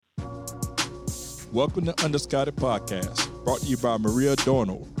Welcome to Undiscounted Podcast, brought to you by Maria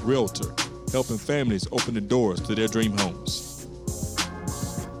Adorno, Realtor, helping families open the doors to their dream homes.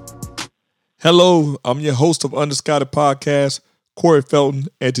 Hello, I'm your host of Undiscounted Podcast, Corey Felton,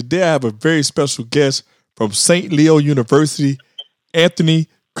 and today I have a very special guest from St. Leo University, Anthony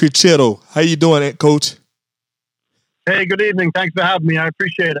Crocitto. How you doing, Coach? Hey, good evening. Thanks for having me. I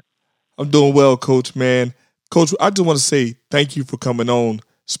appreciate it. I'm doing well, Coach, man. Coach, I just want to say thank you for coming on,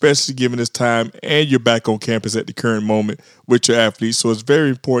 especially given this time, and you're back on campus at the current moment with your athletes. So it's very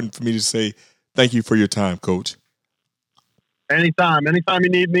important for me to say thank you for your time, Coach. Anytime you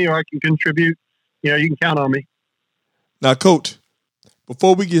need me or I can contribute, you can count on me. Now, Coach,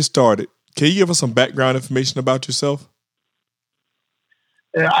 before we get started, can you give us some background information about yourself?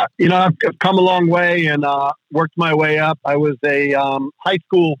 Yeah, I've come a long way and worked my way up. I was a high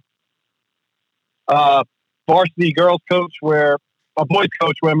school varsity girls coach, where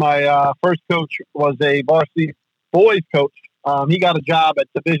my first coach was a varsity boys coach. He got a job at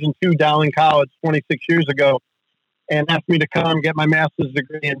Division II Dowling College 26 years ago and asked me to come get my master's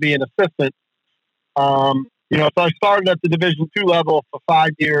degree and be an assistant. So I started at the Division II level for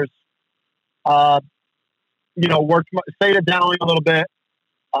 5 years. Stayed at Dowling a little bit.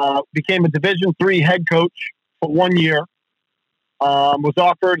 Became a Division III head coach for 1 year. Was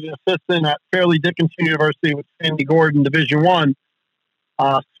offered an assistant at Fairleigh Dickinson University with Sandy Gordon, Division I.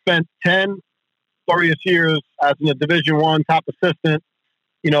 Spent 10 glorious years as a Division I top assistant,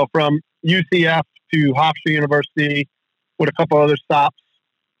 from UCF to Hofstra University with a couple other stops.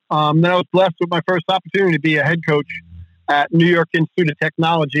 Then I was blessed with my first opportunity to be a head coach at New York Institute of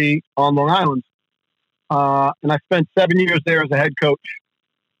Technology on Long Island. And I spent 7 years there as a head coach.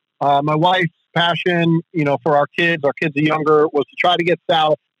 My wife's passion, for our kids are younger, was to try to get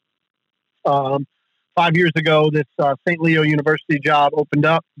south. 5 years ago, this St. Leo University job opened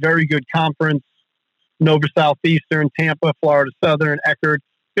up. Very good conference. Nova Southeastern, Tampa, Florida Southern, Eckerd.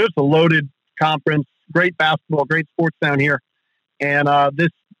 It was a loaded conference. Great basketball, great sports down here. And this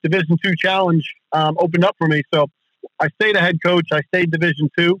Division II challenge opened up for me. So I stayed a head coach. I stayed Division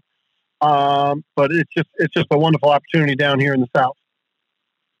II. But it's just a wonderful opportunity down here in the South.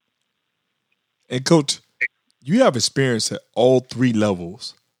 And Coach, you have experience at all three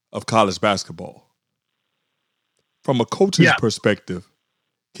levels of college basketball. From a coach's perspective,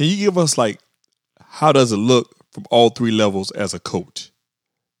 can you give us how does it look from all three levels as a coach?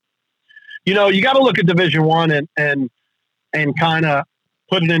 You got to look at Division I and kind of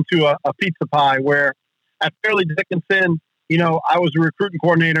put it into a pizza pie, where at Fairleigh Dickinson, I was a recruiting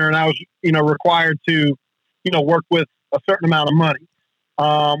coordinator and I was, required to, work with a certain amount of money.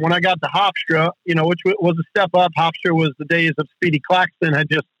 When I got to Hofstra, which was a step up. Hofstra was the days of Speedy Claxton, had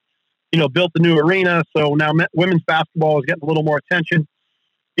just, built the new arena. So now women's basketball is getting a little more attention.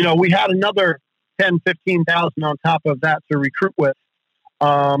 We had another 10, 15,000 on top of that to recruit with.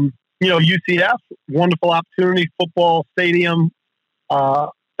 UCF, wonderful opportunity, football stadium,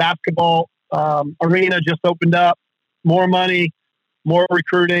 basketball arena just opened up, more money, more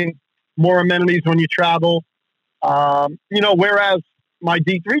recruiting, more amenities when you travel. Whereas my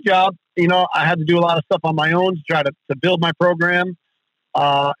D3 job, I had to do a lot of stuff on my own to try to build my program,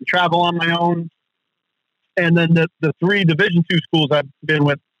 travel on my own. And then the three Division II schools I've been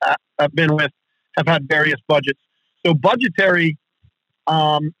with have had various budgets. So budgetary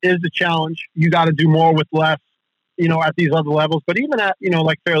is the challenge. You got to do more with less, at these other levels. But even at,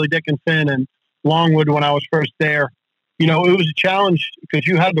 like Fairleigh Dickinson and Longwood when I was first there, it was a challenge because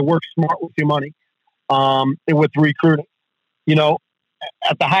you had to work smart with your money, and with recruiting.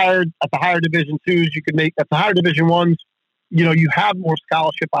 At the higher Division IIs, you could make, at the higher Division Is, you have more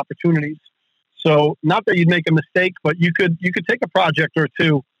scholarship opportunities. So not that you'd make a mistake, but you could take a project or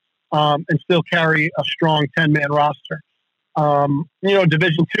two and still carry a strong 10-man roster.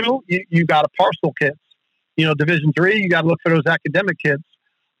 Division II, you got to parcel kids. Division III, you got to look for those academic kids.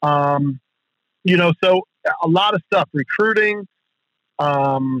 So a lot of stuff, recruiting,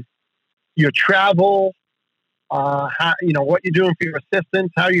 your travel, what you're doing for your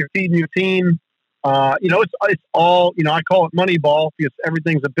assistants, how you're feeding your team. It's all, I call it money ball because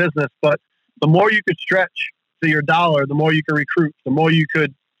everything's a business, but the more you could stretch to your dollar, the more you can recruit, the more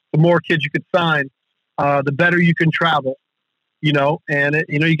kids you could sign, the better you can travel, and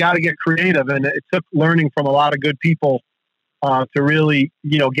you got to get creative. And it took learning from a lot of good people, to really,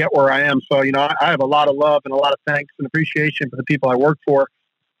 get where I am. So, I have a lot of love and a lot of thanks and appreciation for the people I work for,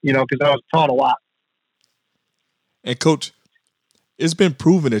 because I was taught a lot. And Coach, it's been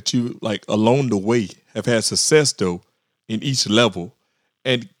proven that you, along the way, have had success, though, in each level.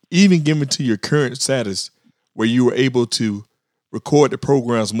 And even given to your current status, where you were able to record the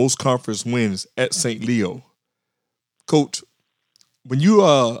program's most conference wins at St. Leo. Coach, when you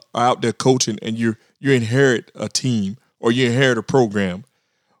are out there coaching and you inherit a team or you inherit a program,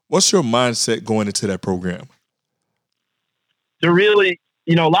 what's your mindset going into that program? To really,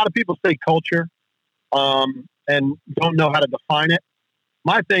 a lot of people say culture and don't know how to define it.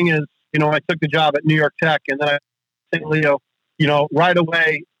 My thing is, I took the job at New York Tech and then I St. Leo, right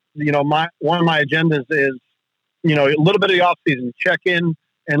away, one of my agendas is, a little bit of the off season, check in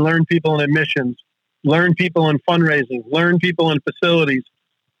and learn people in admissions, learn people in fundraising, learn people in facilities,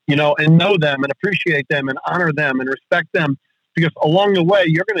 and know them and appreciate them and honor them and respect them, because along the way,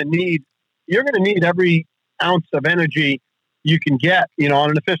 you're going to need every ounce of energy you can get,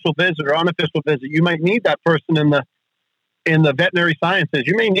 on an official visit or unofficial visit. You might need that person in the veterinary sciences.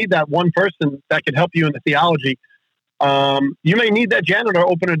 You may need that one person that can help you in the theology. You may need that janitor to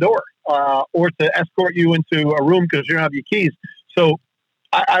open a door or to escort you into a room because you don't have your keys. So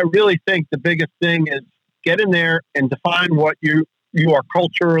I really think the biggest thing is get in there and define what you are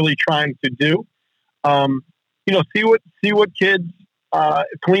culturally trying to do. See what kids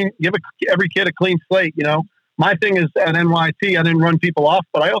give every kid a clean slate. My thing is at NYT, I didn't run people off,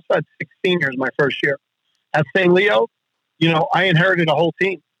 but I also had 6 seniors my first year. At St. Leo, I inherited a whole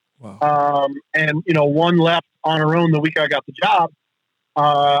team. Wow. And one left on her own the week I got the job.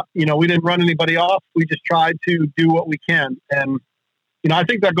 We didn't run anybody off. We just tried to do what we can. And, I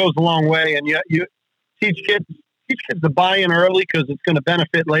think that goes a long way. And you teach kids to buy in early because it's going to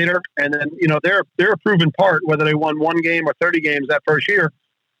benefit later. And then, they're a proven part, whether they won 1 game or 30 games that first year,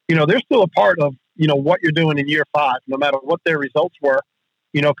 they're still a part of, what you're doing in year 5, no matter what their results were,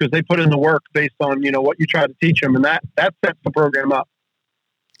 because they put in the work based on, what you try to teach them. And that sets the program up.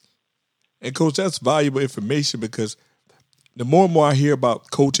 And Coach, that's valuable information, because the more and more I hear about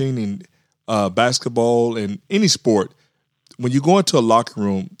coaching and basketball and any sport, when you go into a locker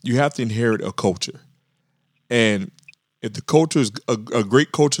room, you have to inherit a culture. And if the culture is a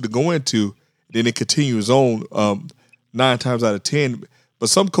great culture to go into, then it continues on 9 times out of 10. But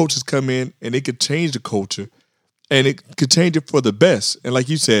some coaches come in and they could change the culture, and it could change it for the best. And like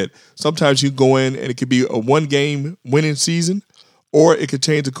you said, sometimes you go in and it could be a 1-game winning season, or it could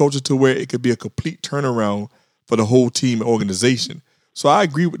change the culture to where it could be a complete turnaround for the whole team and organization. So I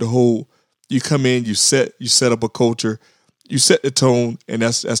agree with the whole, you come in, you set up a culture, you set the tone, and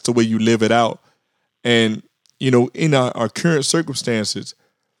that's the way you live it out. And, in our current circumstances,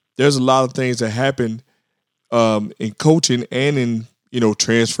 there's a lot of things that happen in coaching and in,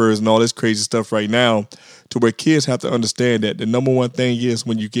 transfers and all this crazy stuff right now, to where kids have to understand that the number one thing is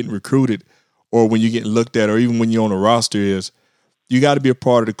when you're getting recruited or when you're getting looked at or even when you're on a roster is you got to be a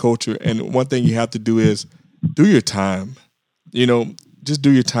part of the culture. And one thing you have to do is do your time, just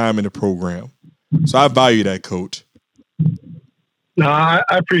do your time in the program. So I value that, Coach. No, I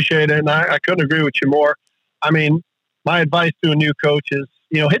appreciate it. And I couldn't agree with you more. I mean, my advice to a new coach is,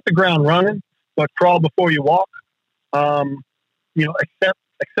 hit the ground running, but crawl before you walk. Accept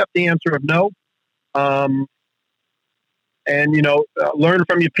the answer of no. Learn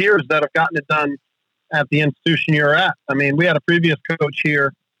from your peers that have gotten it done at the institution you're at. I mean, we had a previous coach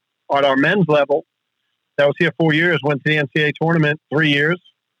here at our men's level that was here 4 years, went to the NCAA tournament 3 years,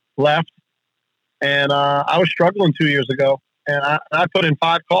 left. And I was struggling 2 years ago. And I put in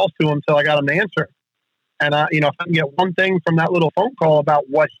 5 calls to him until I got an answer. And, if I can get one thing from that little phone call about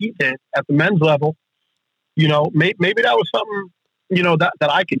what he did at the men's level, maybe that was something, that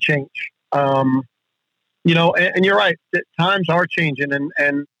I could change. And you're right, that times are changing.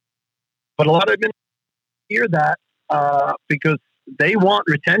 But a lot of them hear that because they want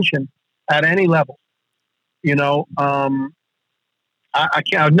retention at any level. I've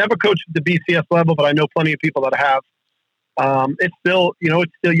never coached at the BCS level, but I know plenty of people that have. It's still, you're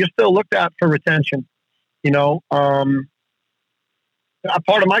still looked at for retention.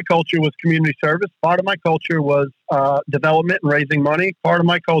 Part of my culture was community service. Part of my culture was development and raising money. Part of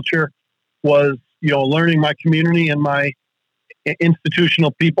my culture was, learning my community and my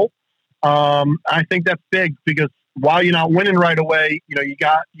institutional people. I think that's big because while you're not winning right away, you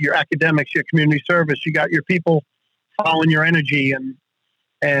got your academics, your community service, you got your people following your energy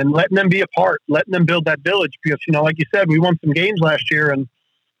and letting them be a part, letting them build that village. Because, like you said, we won some games last year, and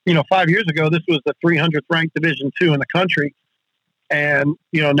 5 years ago, this was the 300th ranked Division II in the country. And,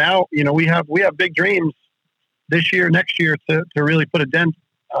 now, we have big dreams this year, next year to really put a dent,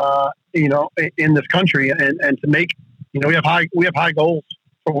 in this country and to make, we have high goals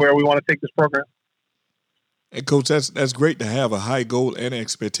for where we want to take this program. And Coach, that's great to have a high goal and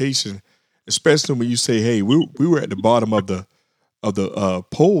expectation, especially when you say, hey, we were at the bottom of the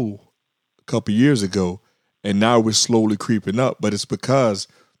poll a couple of years ago, and now we're slowly creeping up. But it's because,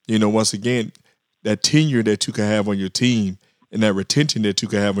 once again, that tenure that you can have on your team and that retention that you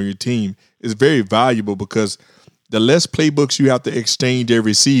can have on your team is very valuable, because the less playbooks you have to exchange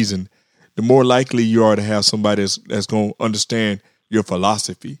every season, the more likely you are to have somebody that's going to understand your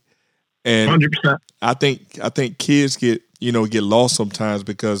philosophy. And 100%. I think kids get lost sometimes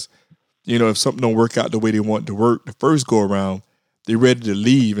because, if something don't work out the way they want it to work the first go around, they're ready to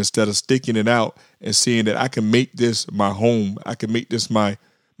leave instead of sticking it out and seeing that I can make this my home. I can make this my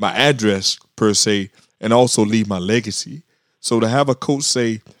address per se, and also leave my legacy. So to have a coach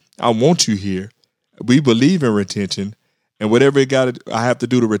say, I want you here, we believe in retention, and whatever I have to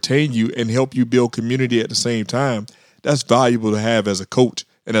do to retain you and help you build community at the same time, that's valuable to have as a coach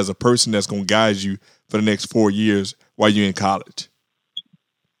and as a person that's going to guide you for the next 4 years while you're in college.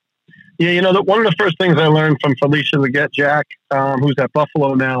 Yeah, one of the first things I learned from Felicia Leggett-Jack, who's at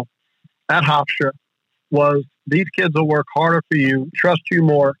Buffalo now, at Hofstra, was these kids will work harder for you, trust you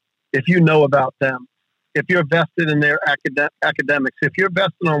more if you know about them, if you're vested in their academics, if you're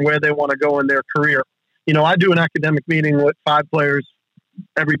vested on where they want to go in their career. I do an academic meeting with 5 players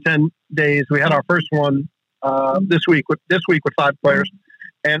every 10 days. We had our first one this week with 5 players.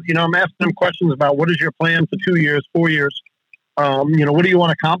 And, I'm asking them questions about what is your plan for 2 years, 4 years? What do you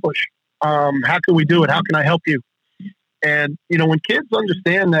want to accomplish? How can we do it? How can I help you? And, when kids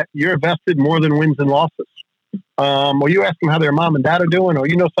understand that you're vested more than wins and losses, or you ask them how their mom and dad are doing, or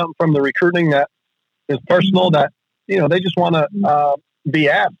something from the recruiting that is personal that, they just want to be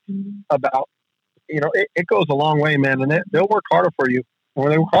asked about, it goes a long way, man. And they'll work harder for you. And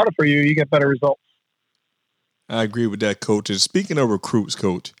when they work harder for you, you get better results. I agree with that, Coach. And speaking of recruits,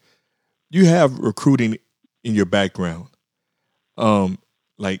 Coach, you have recruiting in your background.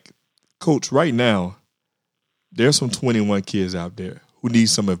 Coach, right now, there's some 21 kids out there who need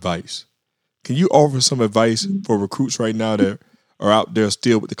some advice. Can you offer some advice for recruits right now that are out there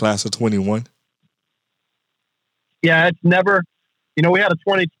still with the class of 21? Yeah, it's never, we had a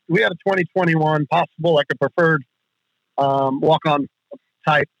 2021 possible, like a preferred walk-on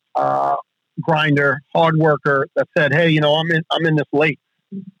type grinder, hard worker that said, hey, I'm in this late.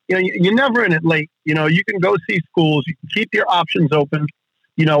 You're never in it late. You can go see schools. You can keep your options open.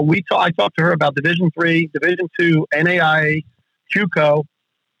 I talked to her about Division III, Division II, NAIA, JUCO,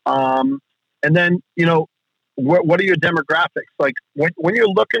 and then what are your demographics? Like when you're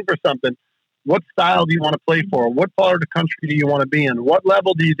looking for something, what style do you want to play for? What part of the country do you want to be in? What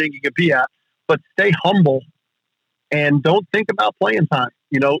level do you think you could be at? But stay humble and don't think about playing time.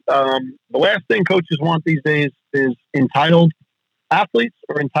 The last thing coaches want these days is entitled athletes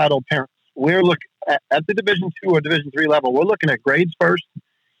or entitled parents. We're looking at the Division II or Division III level. We're looking at grades first.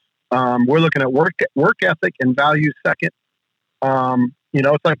 We're looking at work ethic and values second.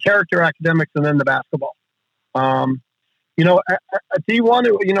 It's like character, academics, and then the basketball. At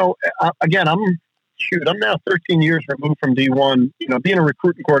D1, again, I'm now 13 years removed from D1. Being a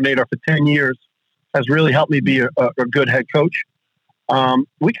recruiting coordinator for 10 years has really helped me be a good head coach.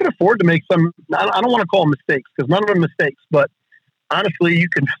 We can afford to make some, I don't want to call them mistakes because none of them are mistakes, but honestly,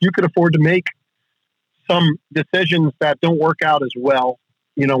 you could afford to make some decisions that don't work out as well,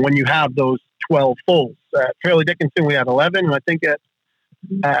 when you have those 12 fulls. At Fairleigh Dickinson, we had 11, and I think at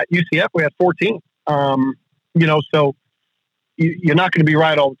UCF, we had 14. So you're not going to be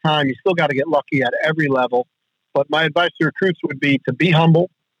right all the time. You still got to get lucky at every level. But my advice to recruits would be to be humble,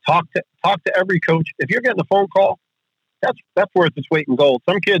 talk to every coach. If you're getting a phone call, that's worth its weight in gold.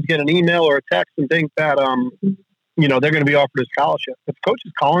 Some kids get an email or a text and think that, they're going to be offered a scholarship. If the coach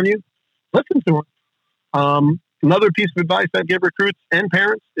is calling you, listen to him. Another piece of advice I'd give recruits and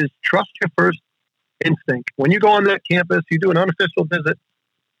parents is trust your first instinct. When you go on that campus, you do an unofficial visit,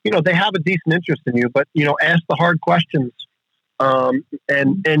 they have a decent interest in you, but, ask the hard questions,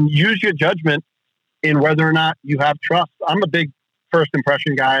 and use your judgment in whether or not you have trust. I'm a big first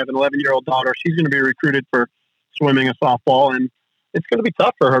impression guy. I have an 11-year-old daughter. She's going to be recruited for swimming and softball, and it's going to be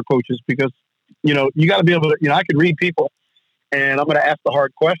tough for her coaches because, you got to be able to, I could read people and I'm going to ask the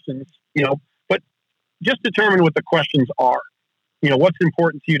hard questions, but just determine what the questions are. What's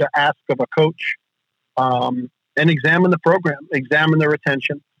important to you to ask of a coach, and examine the program, examine the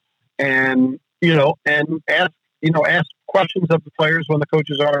retention, and ask questions of the players when the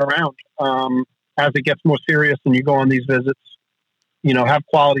coaches aren't around. As it gets more serious and you go on these visits, have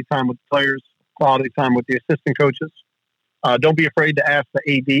quality time with the players, quality time with the assistant coaches. Don't be afraid to ask the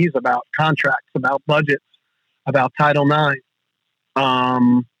ADs about contracts, about budgets, about Title IX.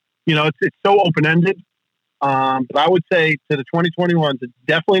 It's so open-ended. But I would say to the 2021s, it's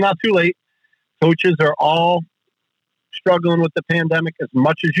definitely not too late. Coaches are all struggling with the pandemic as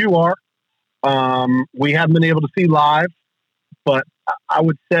much as you are. We haven't been able to see live, but I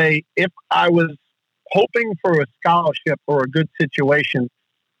would say if I was hoping for a scholarship or a good situation,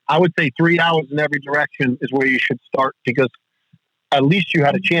 I would say 3 hours in every direction is where you should start, because at least you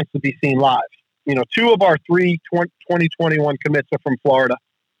had a chance to be seen live. You know, 2 of our 3 2021 commits are from Florida.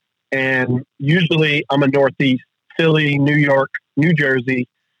 And usually I'm a Northeast, Philly, New York, New Jersey,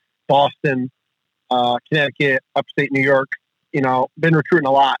 Boston, Connecticut, upstate New York. You know, been recruiting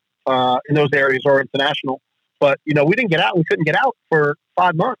a lot in those areas, or international. But, you know, we didn't get out. We couldn't get out for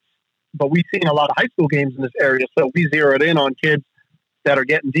 5 months. But we've seen a lot of high school games in this area. So we zeroed in on kids that are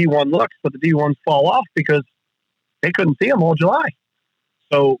getting D1 looks, but the D1s fall off because they couldn't see them all July.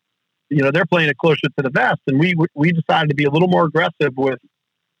 So, you know, they're playing it closer to the vest. And we decided to be a little more aggressive with,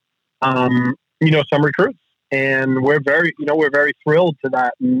 you know, some recruits. And we're very thrilled to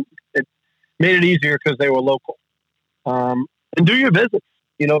that. And it made it easier because they were local. And do your visits.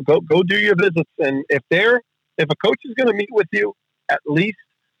 You know, go do your visits. And if a coach is going to meet with you, at least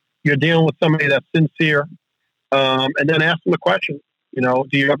you're dealing with somebody that's sincere. And then ask them a question. You know,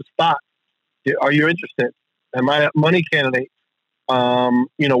 do you have a spot? Are you interested? Am I a money candidate?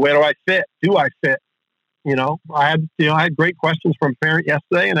 You know, where do I fit? Do I fit? You know, I had great questions from a parent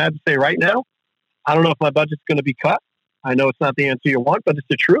yesterday, and I had to say right now, I don't know if my budget's going to be cut. I know it's not the answer you want, but it's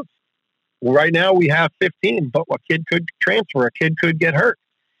the truth. Right now we have 15, but a kid could transfer, a kid could get hurt.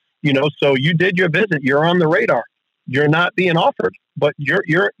 You know, so you did your visit. You're on the radar. You're not being offered, but you're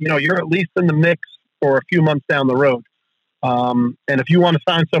at least in the mix for a few months down the road. And if you want to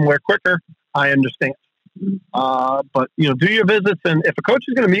sign somewhere quicker, I understand. But you know, do your visits, and if a coach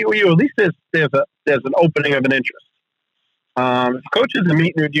is going to meet with you, at least there's an opening of an interest. If a coach isn't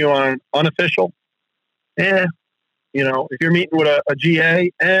meeting with you on unofficial, you know, if you're meeting with a GA,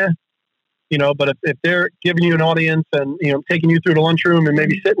 you know, but if they're giving you an audience and, you know, taking you through the lunchroom and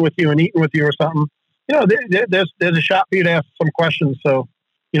maybe sitting with you and eating with you or something, you know, there's a shot for you to ask some questions. So,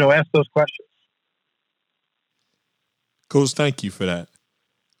 you know, ask those questions. Coach, thank you for that.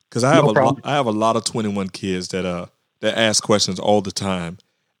 Because I have a lot of 21 kids that ask questions all the time,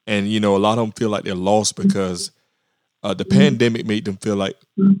 and you know, a lot of them feel like they're lost because the pandemic made them feel like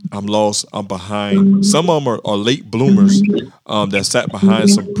I'm lost, I'm behind. Some of them are late bloomers that sat behind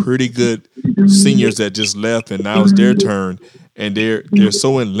some pretty good seniors that just left, and now it's their turn, and they're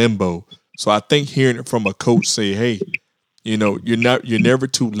so in limbo. So I think hearing it from a coach say, "Hey, you know, you're never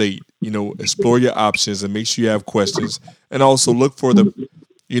too late. You know, explore your options and make sure you have questions, and also look for the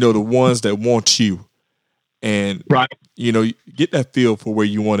ones that want you, and you know, get that feel for where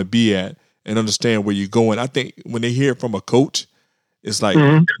you want to be at and understand where you're going." I think when they hear it from a coach, it's like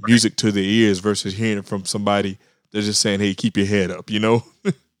music to their ears versus hearing it from somebody that's just saying, "Hey, keep your head up," you know?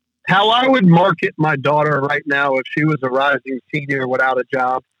 How I would market my daughter right now if she was a rising senior without a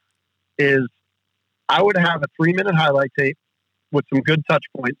job is I would have a 3-minute highlight tape with some good touch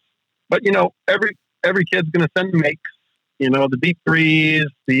points. But, you know, every kid's going to send makes, you know, the deep threes,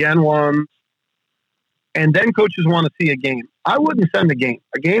 the N1s, and then coaches want to see a game. I wouldn't send a game.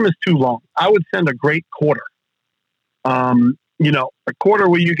 A game is too long. I would send a great quarter. You know, a quarter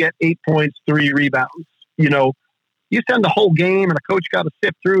where you get 8 points, 3 rebounds. You know, you send the whole game and a coach got to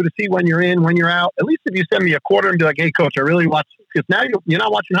sift through to see when you're in, when you're out. At least if you send me a quarter and be like, "Hey, coach, I really watched," because now you're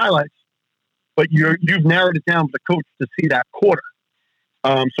not watching highlights, but you've narrowed it down for the coach to see that quarter.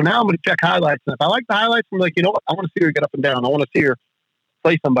 So now I'm going to check highlights. And if I like the highlights, I'm like, you know what? I want to see her get up and down. I want to see her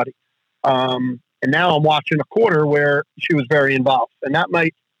play somebody. And now I'm watching a quarter where she was very involved. And that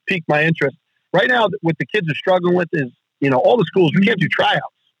might pique my interest. Right now, what the kids are struggling with is, you know, all the schools, we can't do tryouts.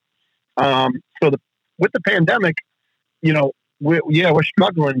 With the pandemic, you know, we're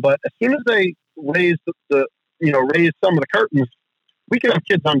struggling. But as soon as they raise raise some of the curtains, we can have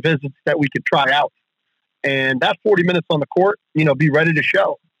kids on visits that we could try out. And that 40 minutes on the court, you know, be ready to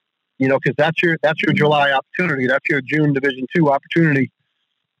show, you know, because that's your July opportunity. That's your June Division II opportunity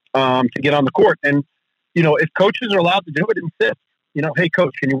to get on the court. And, you know, if coaches are allowed to do it, insist, you know, "Hey,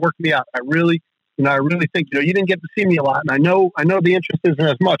 coach, can you work me out? I really think, you know, you didn't get to see me a lot. And I know the interest isn't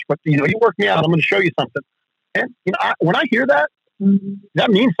as much, but, you know, you work me out. I'm going to show you something." And, you know, when I hear that,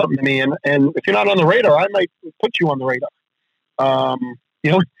 that means something to me. And if you're not on the radar, I might put you on the radar.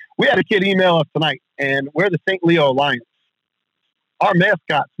 You know, we had a kid email us tonight, and we're the St. Leo Lions. Our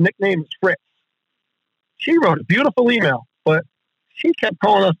mascot's nickname is Fritz. She wrote a beautiful email, but she kept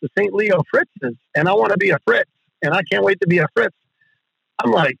calling us the St. Leo Fritzes, and I want to be a Fritz, and I can't wait to be a Fritz.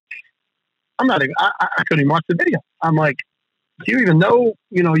 I'm like, I couldn't even watch the video. I'm like, do you even know,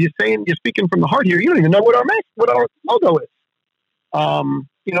 you know, you're speaking from the heart here. You don't even know what our logo is.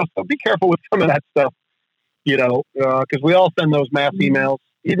 You know, so be careful with some of that stuff, you know, because we all send those mass emails.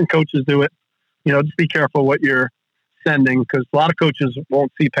 Even coaches do it. just be careful what you're sending, because a lot of coaches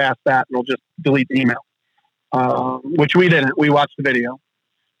won't see past that and they'll just delete the email, which we didn't. We watched the video.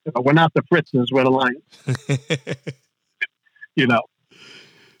 We're not the Fritzes, we're the Lions.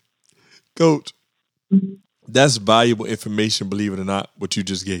 Coach, that's valuable information, believe it or not, what you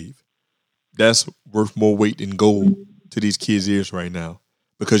just gave. That's worth more weight than gold to these kids' ears right now,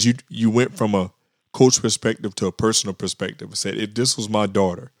 because you went from a coach perspective to a personal perspective and said, if this was my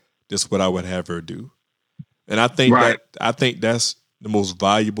daughter, this is what I would have her do. And I think that's the most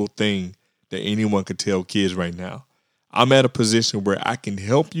valuable thing that anyone could tell kids right now. I'm at a position where I can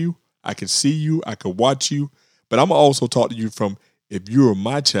help you, I can see you, I can watch you, but I'm also talk to you from, if you were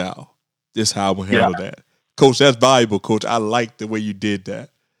my child, this is how I would handle that. Coach, that's valuable, Coach. I like the way you did that.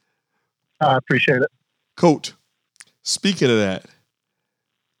 I appreciate it. Coach, speaking of that,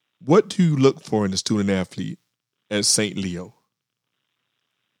 what do you look for in a student athlete at St. Leo?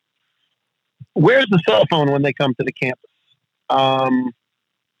 Where's the cell phone when they come to the campus?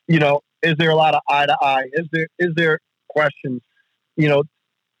 Is there a lot of eye to eye? Is there questions?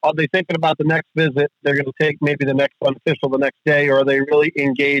 Are they thinking about the next visit they're going to take, maybe the next unofficial the next day, or are they really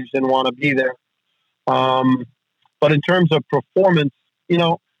engaged and want to be there? But in terms of performance,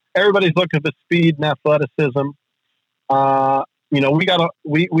 everybody's looking for speed and athleticism.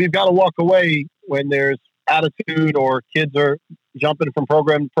 We've got to walk away when there's attitude, or kids are jumping from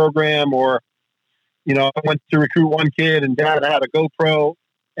program to program, or I went to recruit one kid and dad had a GoPro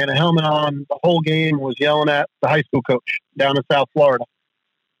and a helmet on the whole game, was yelling at the high school coach down in South Florida.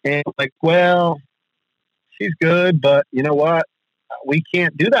 And well, she's good, but you know what? We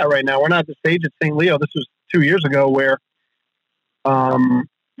can't do that right now. We're not at the stage at St. Leo. This was 2 years ago where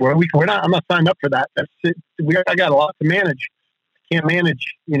we're not. I'm not signed up for that. That's it. I got a lot to manage. Can't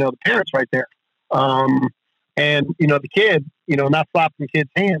manage, the parents right there. And the kid, not slapping kids'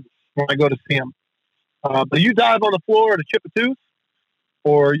 hands when I go to see him. But you dive on the floor to chip a tooth,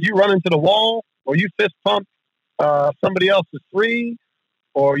 or you run into the wall, or you fist pump somebody else's three,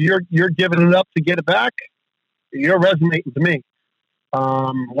 or you're giving it up to get it back, you're resonating to me.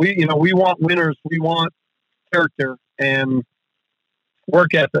 We want winners. We want character and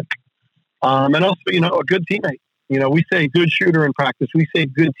work ethic. And also, a good teammate. We say good shooter in practice. We say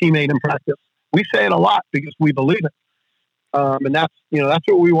good teammate in practice. We say it a lot because we believe it. And that's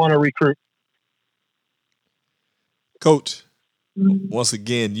what we want to recruit. Coach, once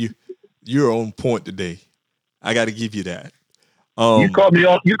again, you're on point today. I got to give you that. You called me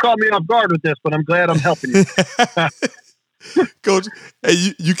off guard with this, but I'm glad I'm helping you. Coach,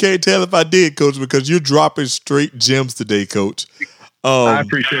 hey, you can't tell if I did, Coach, because you're dropping straight gems today, Coach. I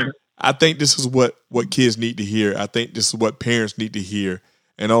appreciate it. I think this is what kids need to hear. I think this is what parents need to hear,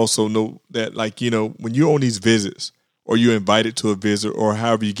 and also know that, when you're on these visits, or you're invited to a visit, or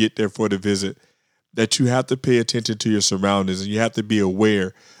however you get there for the visit, that you have to pay attention to your surroundings, and you have to be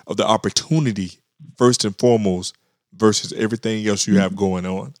aware of the opportunity first and foremost versus everything else you have going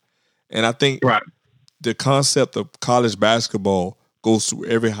on. And I think the concept of college basketball goes through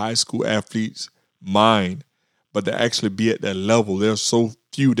every high school athlete's mind, but to actually be at that level, there's so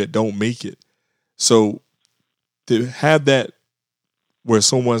few that don't make it. So to have that where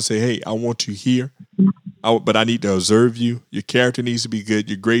someone say, hey, I want you here, but I need to observe you. Your character needs to be good.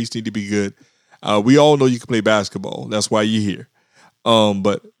 Your grades need to be good. We all know you can play basketball. That's why you're here.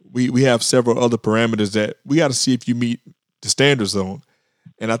 But we have several other parameters that we got to see if you meet the standards on.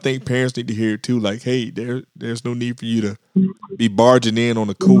 And I think parents need to hear it too, like, hey, there's no need for you to be barging in on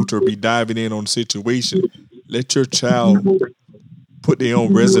a coach or be diving in on a situation. Let your child put their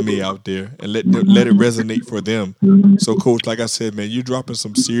own resume out there and let it resonate for them. So, Coach, like I said, man, you're dropping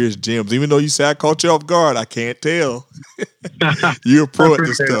some serious gems. Even though you say I caught you off guard, I can't tell. You're a pro at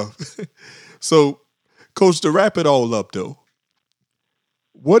this stuff. So, Coach, to wrap it all up, though,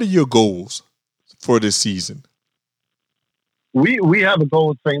 what are your goals for this season? We have a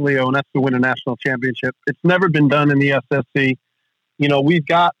goal at St. Leo, and that's to win a national championship. It's never been done in the SSC. We've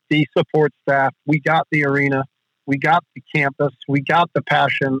got the support staff. We got the arena. We got the campus. We got the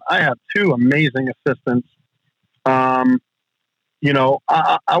passion. I have two amazing assistants. I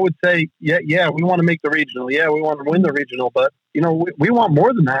would say, yeah, we want to make the regional. Yeah, we want to win the regional. But, we want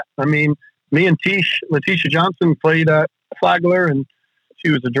more than that. I mean, me and Letitia Johnson played at Flagler, and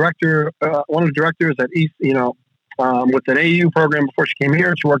she was a director, one of the directors at East, with an AU program before she came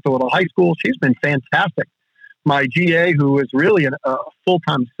here. She worked a little high school. She's been fantastic. My GA, who is really a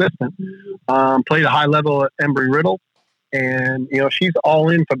full-time assistant, played a high level at Embry-Riddle. And, she's all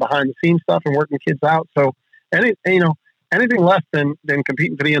in for behind-the-scenes stuff and working kids out. So, anything less than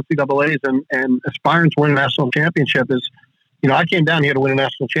competing for the NCAAs and aspiring to win a national championship is I came down here to win a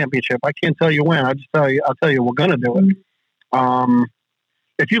national championship. I can't tell you when. I'll tell you, we're going to do it.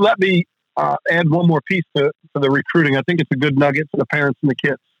 If you let me add one more piece to the recruiting, I think it's a good nugget for the parents and the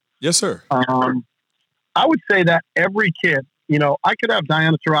kids. Yes, sir. I would say that every kid, I could have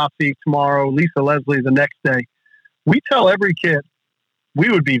Diana Taurasi tomorrow, Lisa Leslie the next day. We tell every kid we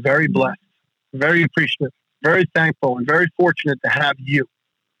would be very blessed, very appreciative, very thankful, and very fortunate to have you.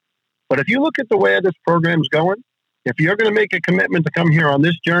 But if you look at the way this program's going, if you're going to make a commitment to come here on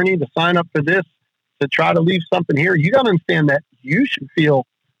this journey, to sign up for this, to try to leave something here, you got to understand that you should feel,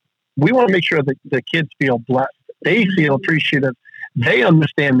 we want to make sure that the kids feel blessed. They feel appreciative. They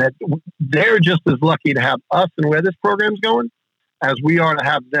understand that they're just as lucky to have us and where this program's going as we are to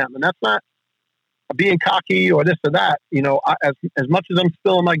have them. And that's not being cocky or this or that. As much as I'm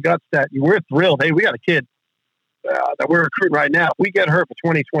still in my guts that we're thrilled. Hey, we got a kid that we're recruiting right now. If we get her for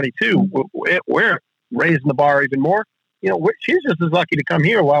 2022, we're raising the bar even more. She's just as lucky to come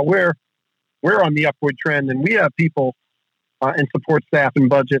here while we're on the upward trend, and we have people and support staff and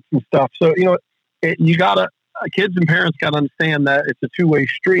budgets and stuff. So, kids and parents got to understand that it's a two-way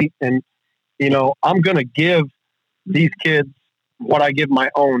street. And, I'm going to give these kids what I give my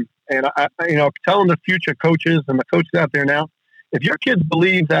own. And telling the future coaches and the coaches out there now, if your kids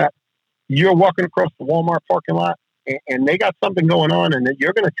believe that you're walking across the Walmart parking lot and they got something going on and that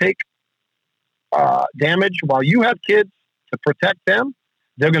you're going to take damage while you have kids to protect them,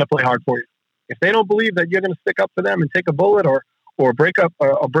 they're going to play hard for you. If they don't believe that you're going to stick up for them and take a bullet or break up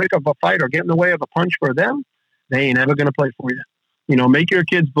a fight or get in the way of a punch for them, they ain't ever going to play for you. Make your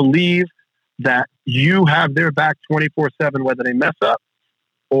kids believe that you have their back 24/7, whether they mess up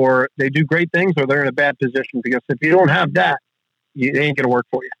or they do great things or they're in a bad position. Because if you don't have that, they ain't going to work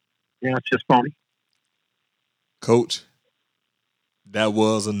for you. It's just phony. Coach, that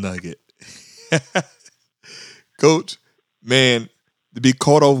was a nugget. Coach, man, to be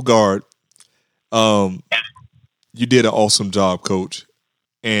caught off guard, you did an awesome job, Coach.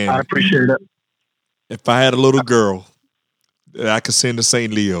 And I appreciate it. If I had a little girl that I could send to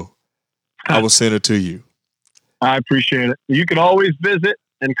St. Leo, I would send her to you. I appreciate it. You could always visit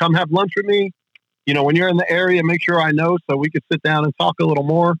and come have lunch with me. When you're in the area, make sure I know so we could sit down and talk a little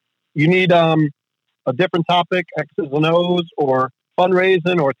more. You need a different topic, X's and O's, or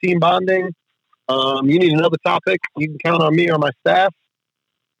fundraising, or team bonding. You need another topic, you can count on me or my staff.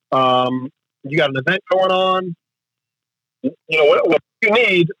 You got an event going on. What you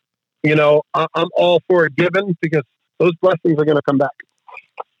need, I'm all for it given because those blessings are going to come back.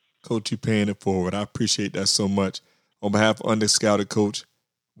 Coach, you paying it forward. I appreciate that so much. On behalf of Undiscounted Coach,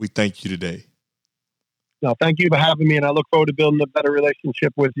 we thank you today. No, thank you for having me, and I look forward to building a better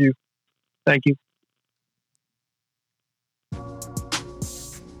relationship with you. Thank you.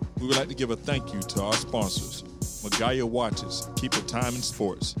 We would like to give a thank you to our sponsors, Magaya Watches, Keep It Time in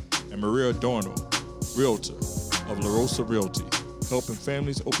Sports, and Maria Adorno, Realtor of La Rosa Realty, helping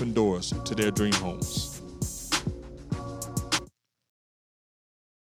families open doors to their dream homes.